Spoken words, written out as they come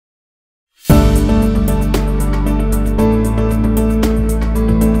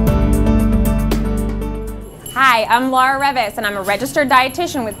I'm Laura Reavis, and I'm a registered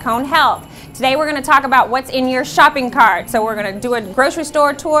dietitian with Cone Health. Today we're going to talk about what's in your shopping cart. So we're going to do a grocery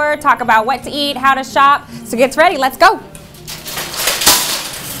store tour, talk about what to eat, how to shop. So get ready, let's go.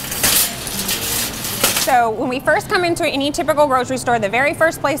 So when we first come into any typical grocery store, the very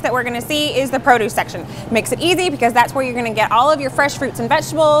first place that we're going to see is the produce section. Makes it easy because that's where you're going to get all of your fresh fruits and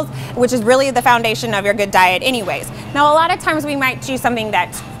vegetables, which is really the foundation of your good diet anyways. Now a lot of times we might choose something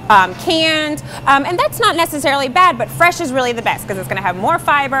that's canned, and that's not necessarily bad, but fresh is really the best because it's going to have more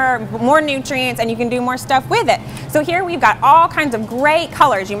fiber, more nutrients, and you can do more stuff with it. So here we've got all kinds of great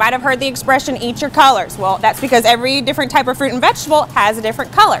colors. You might have heard the expression, eat your colors. Well, that's because every different type of fruit and vegetable has a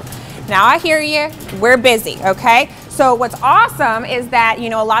different color. Now I hear you, we're busy, okay? So what's awesome is that, you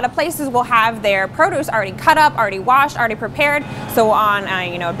know, a lot of places will have their produce already cut up, already washed, already prepared. So on,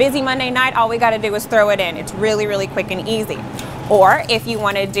 a busy Monday night, all we got to do is throw it in. It's really, really quick and easy. Or if you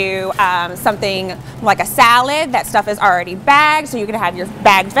want to do something like a salad, that stuff is already bagged. So you can have your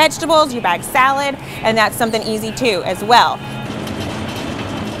bagged vegetables, your bagged salad, and that's something easy too as well.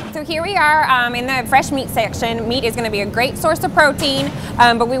 So here we are in the fresh meat section. Meat is going to be a great source of protein,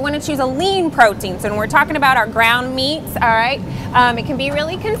 but we want to choose a lean protein. So when we're talking about our ground meats, all right, it can be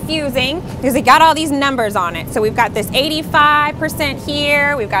really confusing because it got all these numbers on it. So we've got this 85%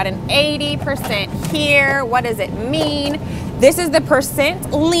 here, we've got an 80% here. What does it mean? This is the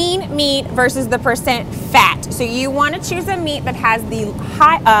percent lean meat versus the percent fat. So you want to choose a meat that has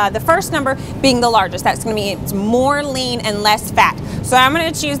the first number being the largest. That's going to mean it's more lean and less fat. So I'm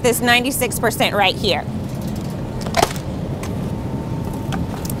going to choose this 96% right here.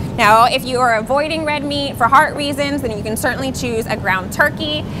 Now, if you are avoiding red meat for heart reasons, then you can certainly choose a ground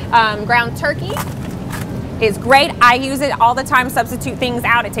turkey. Ground turkey is great. I use it all the time, substitute things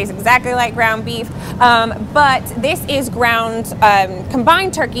out. It tastes exactly like ground beef. But this is ground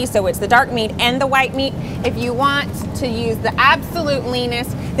combined turkey, so it's the dark meat and the white meat. If you want to use the absolute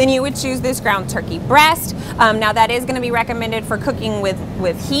leanest, then you would choose this ground turkey breast. Now that is going to be recommended for cooking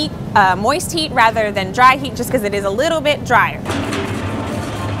with heat, moist heat rather than dry heat, just because it is a little bit drier.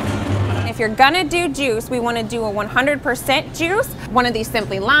 If you're gonna do juice, we want to do a 100% juice, one of these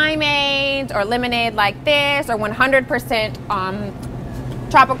Simply Limeades or lemonade like this, or 100%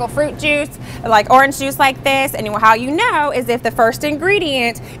 tropical fruit juice like orange juice like this. And how you know is if the first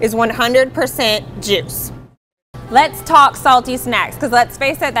ingredient is 100% juice. Let's talk salty snacks, because let's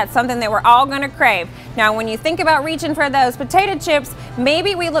face it, that's something that we're all going to crave. Now, when you think about reaching for those potato chips,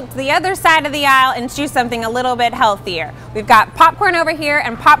 maybe we look to the other side of the aisle and choose something a little bit healthier. We've got popcorn over here,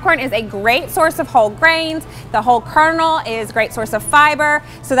 and popcorn is a great source of whole grains. The whole kernel is a great source of fiber,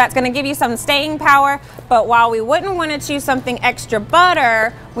 so that's going to give you some staying power. But while we wouldn't want to choose something extra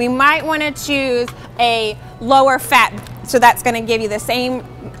butter, we might want to choose a lower fat. So that's going to give you the same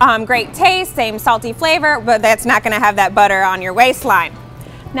great taste, same salty flavor, but that's not going to have that butter on your waistline.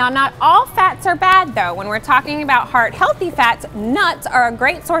 Now, not all fats are bad though. When we're talking about heart healthy fats, nuts are a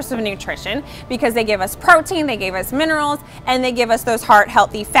great source of nutrition because they give us protein, they give us minerals, and they give us those heart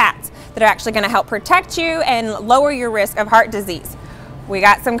healthy fats that are actually going to help protect you and lower your risk of heart disease. We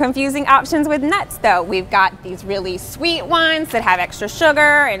got some confusing options with nuts though. We've got these really sweet ones that have extra sugar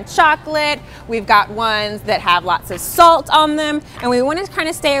and chocolate. We've got ones that have lots of salt on them, and we want to kind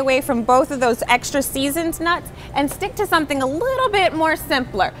of stay away from both of those extra seasoned nuts and stick to something a little bit more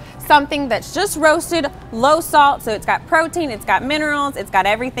simpler. Something that's just roasted, low salt, so it's got protein, it's got minerals, it's got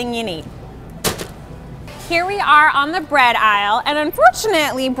everything you need. Here we are on the bread aisle, and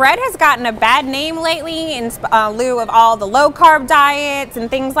unfortunately bread has gotten a bad name lately in lieu of all the low carb diets and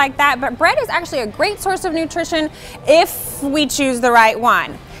things like that, but bread is actually a great source of nutrition if we choose the right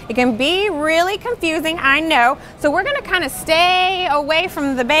one. It can be really confusing, I know, so we're going to kind of stay away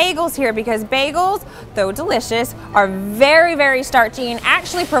from the bagels here because bagels, though delicious, are very, very starchy and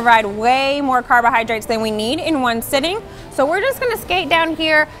actually provide way more carbohydrates than we need in one sitting. So we're just going to skate down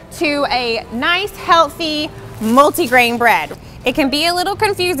here to a nice, healthy, multigrain bread. It can be a little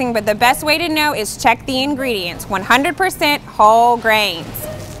confusing, but the best way to know is check the ingredients. 100% whole grains.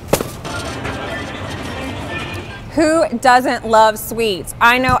 Who doesn't love sweets?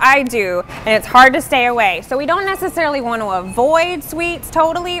 I know I do, and it's hard to stay away. So we don't necessarily want to avoid sweets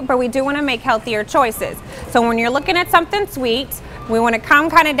totally, but we do want to make healthier choices. So when you're looking at something sweet, we want to come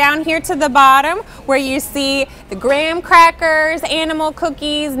kind of down here to the bottom where you see the graham crackers, animal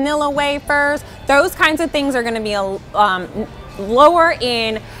cookies, Nilla wafers. Those kinds of things are going to be lower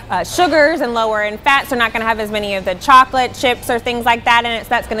in sugars and lower in fats. They're not going to have as many of the chocolate chips or things like that in it, so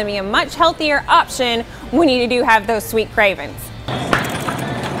that's going to be a much healthier option when you do have those sweet cravings.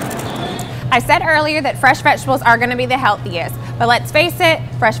 I said earlier that fresh vegetables are going to be the healthiest, but let's face it,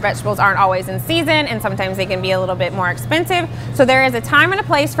 fresh vegetables aren't always in season and sometimes they can be a little bit more expensive. So there is a time and a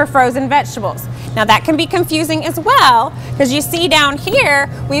place for frozen vegetables. Now that can be confusing as well, because you see down here,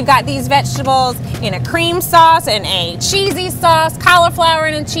 we've got these vegetables in a cream sauce and a cheesy sauce, cauliflower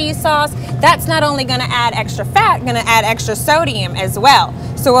in a cheese sauce. That's not only gonna add extra fat, gonna add extra sodium as well.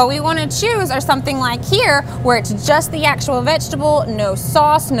 So what we wanna choose are something like here, where it's just the actual vegetable, no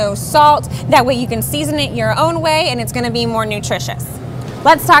sauce, no salt. That way you can season it your own way and it's gonna be more nutritious.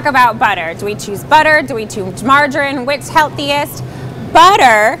 Let's talk about butter. Do we choose butter? Do we choose margarine? Which's healthiest?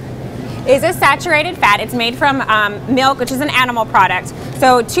 Butter is a saturated fat. It's made from milk, which is an animal product.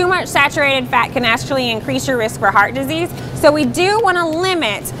 So too much saturated fat can actually increase your risk for heart disease. So we do want to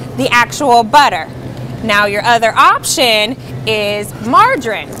limit the actual butter. Now your other option is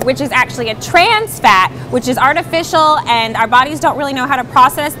margarine, which is actually a trans fat, which is artificial and our bodies don't really know how to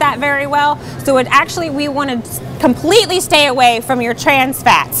process that very well. So we want to completely stay away from your trans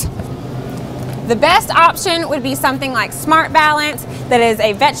fats. The best option would be something like Smart Balance, that is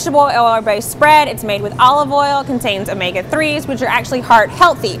a vegetable oil-based spread. It's made with olive oil, contains omega-3s, which are actually heart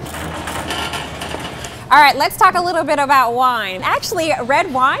healthy. All right, let's talk a little bit about wine. Actually,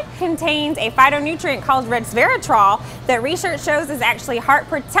 red wine contains a phytonutrient called resveratrol that research shows is actually heart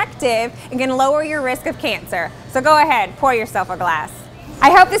protective and can lower your risk of cancer. So go ahead, pour yourself a glass. I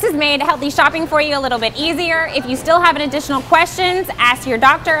hope this has made healthy shopping for you a little bit easier. If you still have additional questions, ask your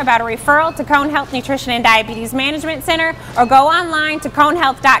doctor about a referral to Cone Health Nutrition and Diabetes Management Center or go online to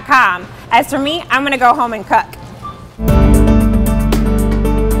conehealth.com. As for me, I'm gonna go home and cook.